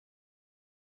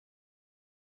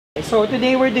So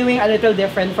today we're doing a little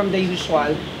different from the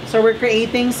usual. So we're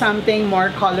creating something more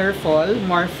colorful,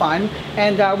 more fun.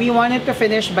 And we wanted to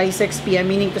finish by 6 p.m.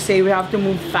 meaning to say we have to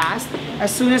move fast.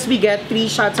 As soon as we get 3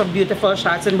 shots of beautiful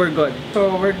shots and we're good.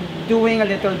 So we're doing a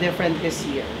little different this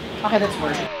year. Okay, let's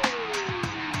work.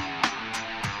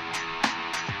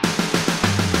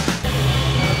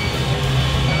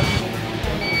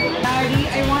 Daddy,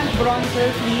 I want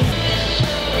bronzer, please.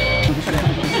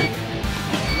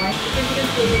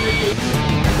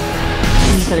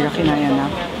 Hindi talaga kinaya na.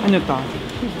 Ano to?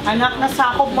 Anak,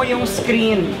 nasakop mo yung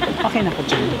screen. Okay na ko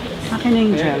dyan. Akin na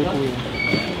yung gel, kuya.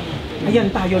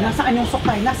 Ayan tayo. Nasaan yung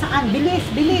sukay? Nasaan? Bilis,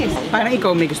 bilis. Parang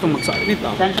ikaw may gustong magsuot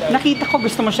nito. Nakita ko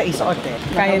gusto mo siya isuot eh.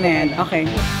 Kaya na yan. Okay.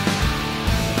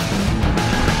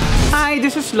 Hi,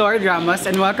 this is Lourd Ramos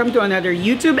and welcome to another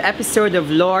YouTube episode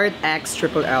of Lourd X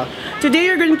LLL. Today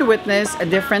you're going to witness a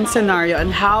different scenario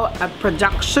on how a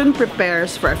production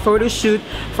prepares for a photo shoot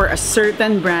for a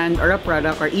certain brand or a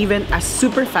product or even a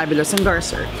super fabulous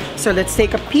endorser. So let's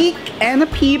take a peek and a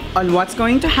peep on what's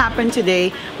going to happen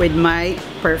today with my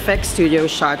perfect studio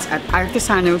shots at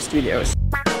Artisano Studios.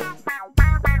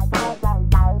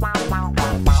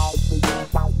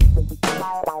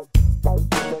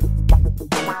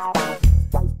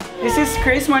 This is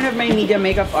Chris, one of my media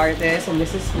makeup artists, and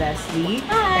this is Leslie.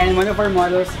 Hi. And one of our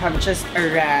models have just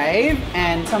arrived,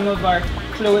 and some of our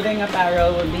clothing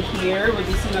apparel will be here. We'll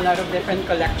be seeing a lot of different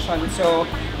collections, so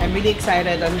I'm really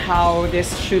excited on how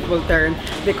this shoot will turn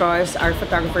because our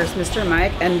photographers, Mr.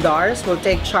 Mike and Dars, will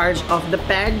take charge of the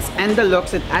pegs and the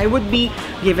looks that I would be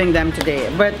giving them today.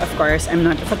 But of course, I'm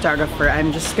not a photographer.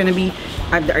 I'm just gonna be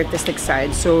at the artistic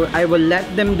side, so I will let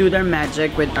them do their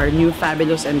magic with our new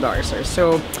fabulous endorsers.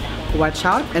 So watch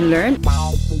out and learn.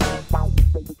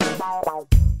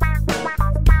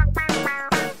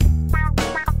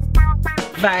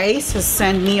 Vice has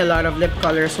sent me a lot of lip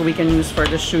colors so we can use for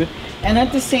the shoot, and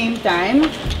at the same time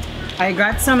I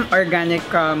got some organic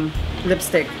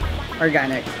lipstick,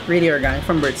 really organic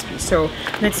from Burt's Bees. So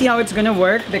let's see how it's gonna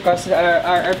work because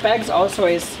our pegs also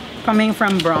is coming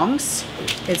from Bronx.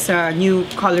 It's a new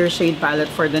color shade palette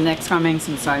for the next coming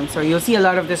season. So you'll see a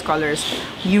lot of these colors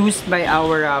used by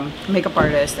our makeup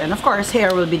artist. And of course,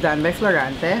 hair will be done by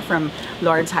Florante from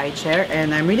Lourd's High Chair.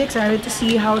 And I'm really excited to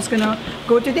see how it's gonna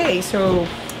go today. So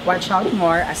watch out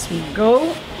more as we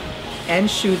go and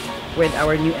shoot with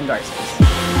our new endorsers.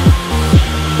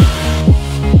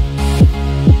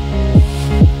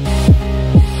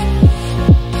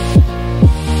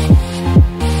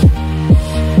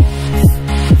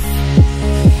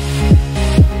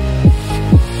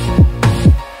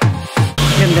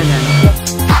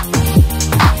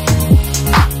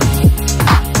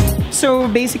 So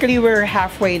basically, we're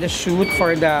halfway the shoot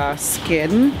for the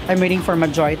skin. I'm waiting for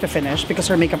Majoy to finish because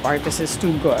her makeup artist is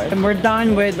too good. And we're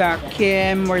done with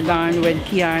Kim, we're done with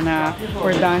Kiana,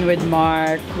 we're done with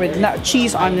Mark, with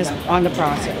Cheese on the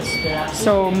process.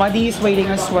 So Muddy is waiting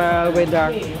as well with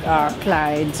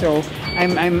Clyde. So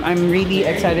I'm really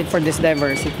excited for this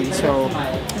diversity. So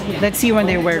let's see when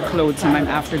they wear clothes naman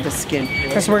after the skin.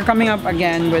 Because we're coming up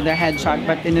again with a headshot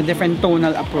but in a different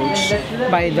tonal approach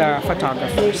by the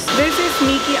photographers. This is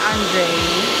Mickey Andre.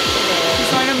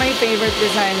 He's one of my favorite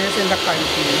designers in the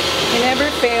country. He never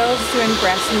fails to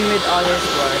impress me with all his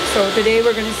work. So today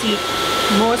we're gonna see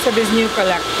most of his new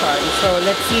collection. So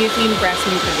let's see if he impressed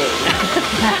me today.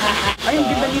 Ay, ang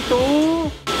ganda nito!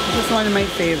 This is one of my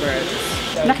favorites.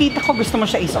 Nakita ko gusto mo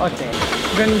siya isuot eh.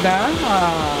 Ganda.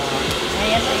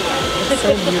 Ayan, ayan.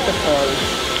 So beautiful.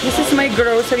 This is my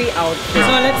grocery outfit.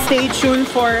 So let's stay tuned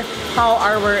for how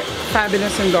our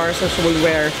fabulous endorsers will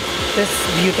wear this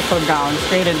beautiful gown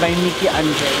created by Mickey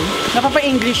Andre.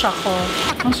 Napapa-English ako.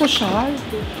 Ang social.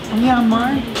 Ang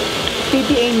yaman.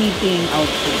 PTA meeting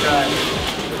outfit.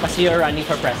 Kasi you're running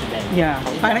for president. Yeah.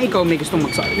 Parang ikaw may gustong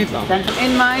magsuot nito.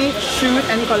 In my shoot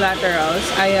and collaterals,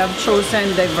 I have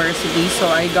chosen diversity. So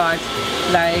I got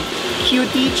like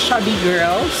cutie, chubby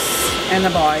girls and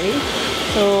a boy.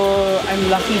 So I'm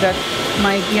lucky that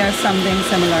Mikey has something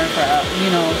similar for,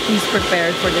 you know, he's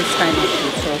prepared for this kind of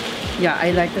shoot. So yeah, I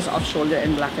like this off-shoulder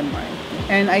in black and white.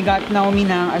 And I got Naomi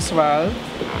Nang as well.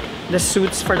 The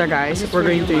suits for the guys that we're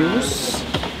going to use.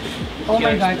 Oh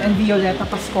my God, and Violeta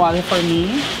Pascual for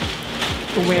me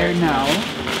to wear now.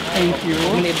 Thank you.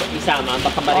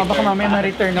 Oh, baka mamaya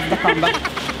ma-return of the comeback.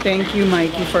 Thank you,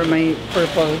 Mikey, for my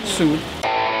purple suit.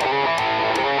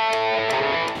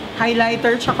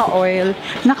 Highlighter tsaka oil.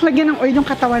 Naklagyan ng oil yung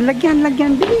katawan. Lagyan,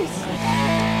 bilis.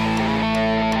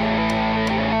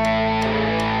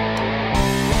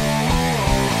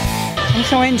 I'm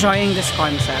so enjoying this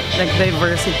concept. Like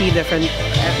diversity, different,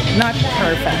 not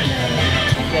perfect.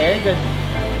 Very good.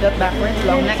 Tilt backwards,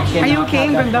 long neck. Are you okay?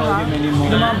 Ang ganda ha?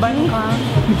 Lumaban ka.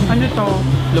 Ano to?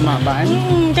 Lumaban?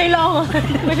 Kailangan.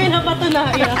 May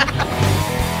pinapatunayan.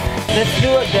 Let's do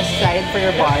this side for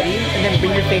your body and then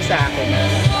bring your face sa akin.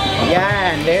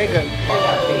 Yan, very good.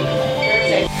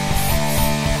 Okay.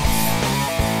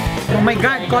 Oh my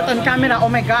God, caught on camera. Oh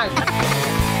my God.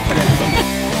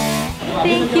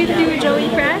 Thank you to Joey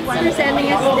Prats for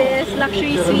sending us this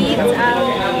luxury suite.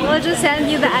 We'll just send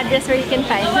you the address where you can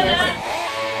find this.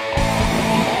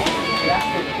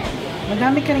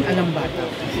 Madami ka rin alam bata.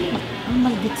 Ang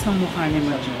malgit sa mukha ni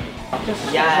Joy.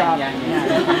 Yan.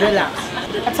 Relax.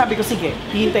 At sabi ko, sige,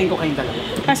 hihintayin ko kayong dalawa.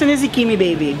 Kasi na si Kimi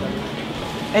baby.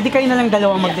 Eh di kayo na lang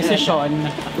dalawa magdesisyon.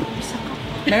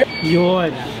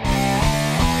 Yun.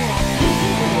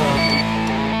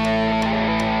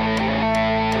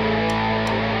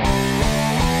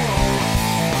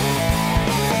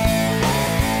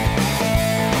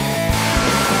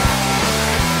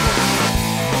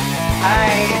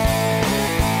 Hi!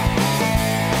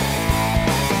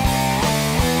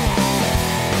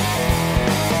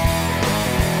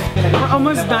 We're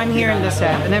almost done here in the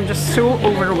set and I'm just so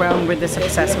overwhelmed with the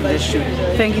success of this shoot.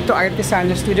 Thank you to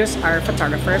Artisano Studios, our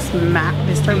photographers, Mac,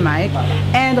 Mr. Mike,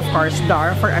 and of course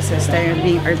Dar for assisting and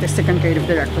being artistic and creative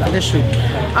director of the shoot.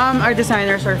 Our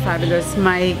designers are fabulous,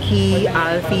 Mikey,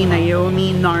 Alfie,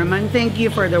 Naomi, Norman. Thank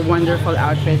you for the wonderful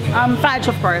outfit. Fadge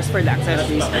of course for the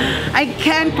accessories. I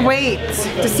can't wait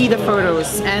to see the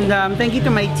photos and thank you to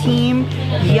my team,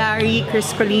 Yari,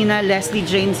 Chris Colina, Leslie,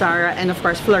 Jane, Zara, and of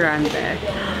course Florante.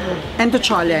 And to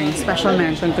Choleng, special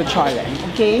mention to Choleng,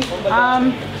 okay?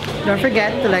 Don't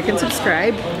forget to like and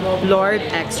subscribe, Lourd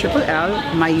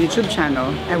XLL, my YouTube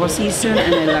channel. I will see you soon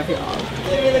and I love you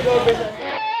all.